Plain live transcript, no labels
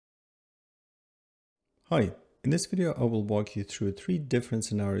Hi, in this video I will walk you through 3 different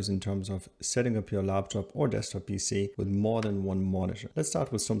scenarios in terms of setting up your laptop or desktop PC with more than one monitor. Let's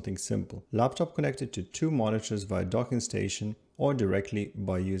start with something simple. Laptop connected to 2 monitors via docking station or directly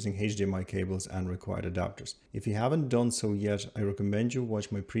by using HDMI cables and required adapters. If you haven't done so yet, I recommend you watch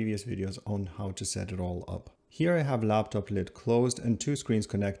my previous videos on how to set it all up. Here I have laptop lid closed and 2 screens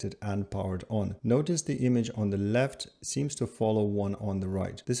connected and powered on. Notice the image on the left seems to follow one on the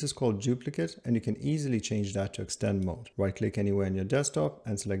right. This is called duplicate and you can easily change that to extend mode. Right click anywhere in your desktop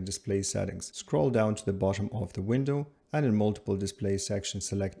and select display settings. Scroll down to the bottom of the window and in multiple display sections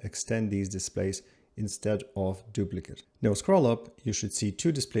select extend these displays instead of duplicate. Now scroll up, you should see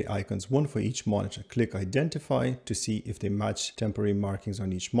 2 display icons, one for each monitor. Click identify to see if they match temporary markings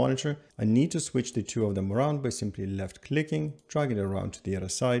on each monitor. I need to switch the 2 of them around by simply left clicking, dragging it around to the other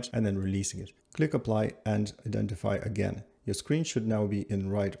side and then releasing it. Click apply and identify again. Your screen should now be in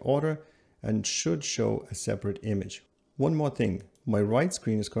right order and should show a separate image. One more thing, my right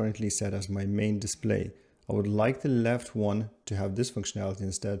screen is currently set as my main display. I would like the left one to have this functionality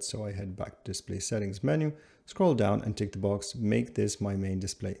instead, so I head back to display settings menu, scroll down and tick the box, make this my main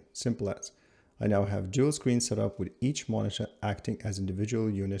display. Simple as. I now have dual screens set up with each monitor acting as individual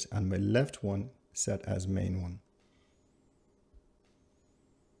units and my left one set as main one.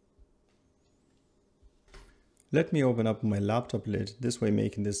 Let me open up my laptop lid, this way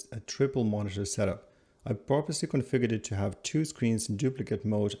making this a triple monitor setup. I purposely configured it to have 2 screens in duplicate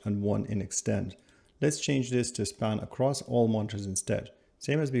mode and 1 in extend. Let's change this to span across all monitors instead.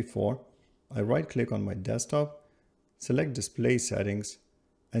 Same as before, I right click on my desktop, select display settings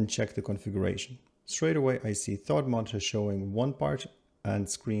and check the configuration. Straight away I see third monitor showing one part and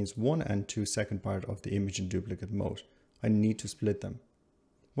screens 1 and 2 second part of the image in duplicate mode. I need to split them.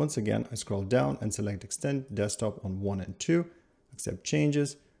 Once again I scroll down and select extend desktop on 1 and 2, accept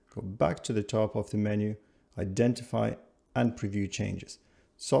changes, go back to the top of the menu, identify and preview changes.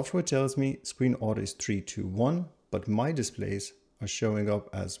 Software tells me screen order is 3, 2, 1, but my displays are showing up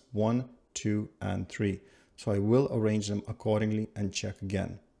as 1, 2, and 3. So I will arrange them accordingly and check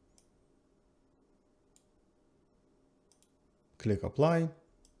again. Click apply,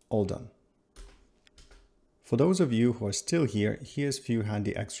 all done. For those of you who are still here, here's a few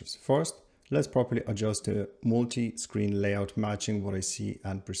handy extras. First, let's properly adjust the multi-screen layout matching what I see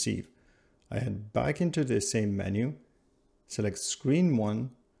and perceive. I head back into the same menu, select screen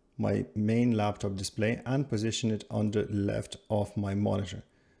 1, my main laptop display, and position it on the left of my monitor.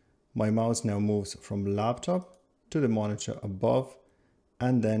 My mouse now moves from laptop to the monitor above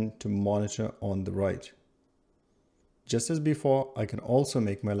and then to monitor on the right. Just as before, I can also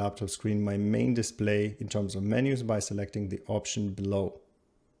make my laptop screen my main display in terms of menus by selecting the option below.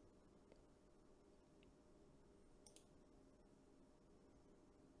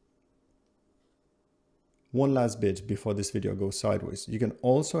 One last bit before this video goes sideways. You can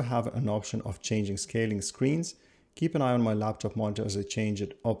also have an option of changing scaling screens. Keep an eye on my laptop monitor as I change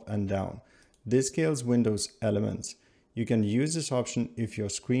it up and down. This scales Windows elements. You can use this option if your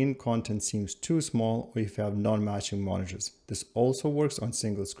screen content seems too small or if you have non-matching monitors. This also works on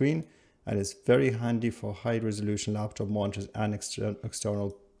single screen and is very handy for high resolution laptop monitors and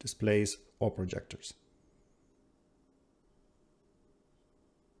external displays or projectors.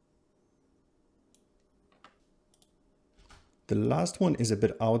 The last one is a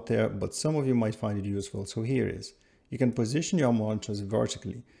bit out there, but some of you might find it useful, so here it is. You can position your monitors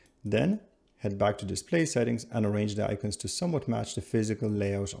vertically, then head back to display settings and arrange the icons to somewhat match the physical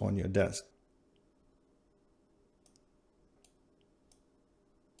layout on your desk.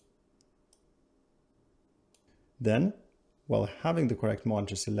 Then, while having the correct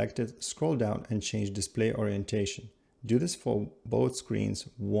monitor selected, scroll down and change display orientation. Do this for both screens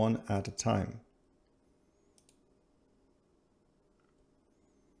one at a time.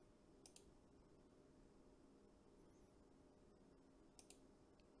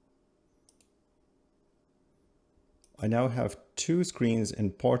 I now have 2 screens in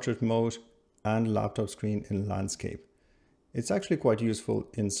portrait mode and laptop screen in landscape. It's actually quite useful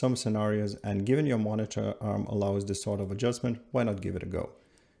in some scenarios, and given your monitor arm allows this sort of adjustment, why not give it a go?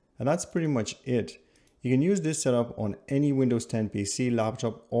 And that's pretty much it. You can use this setup on any Windows 10 PC,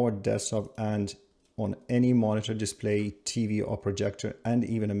 laptop or desktop, and on any monitor, display, TV or projector, and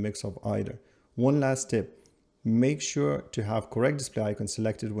even a mix of either. One last tip. Make sure to have correct display icons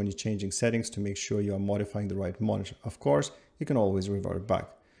selected when you're changing settings to make sure you are modifying the right monitor. Of course, you can always revert back.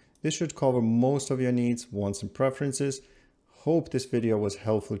 This should cover most of your needs, wants and preferences. Hope this video was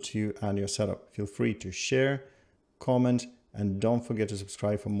helpful to you and your setup. Feel free to share, comment, and don't forget to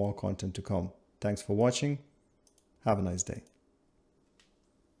subscribe for more content to come. Thanks for watching. Have a nice day.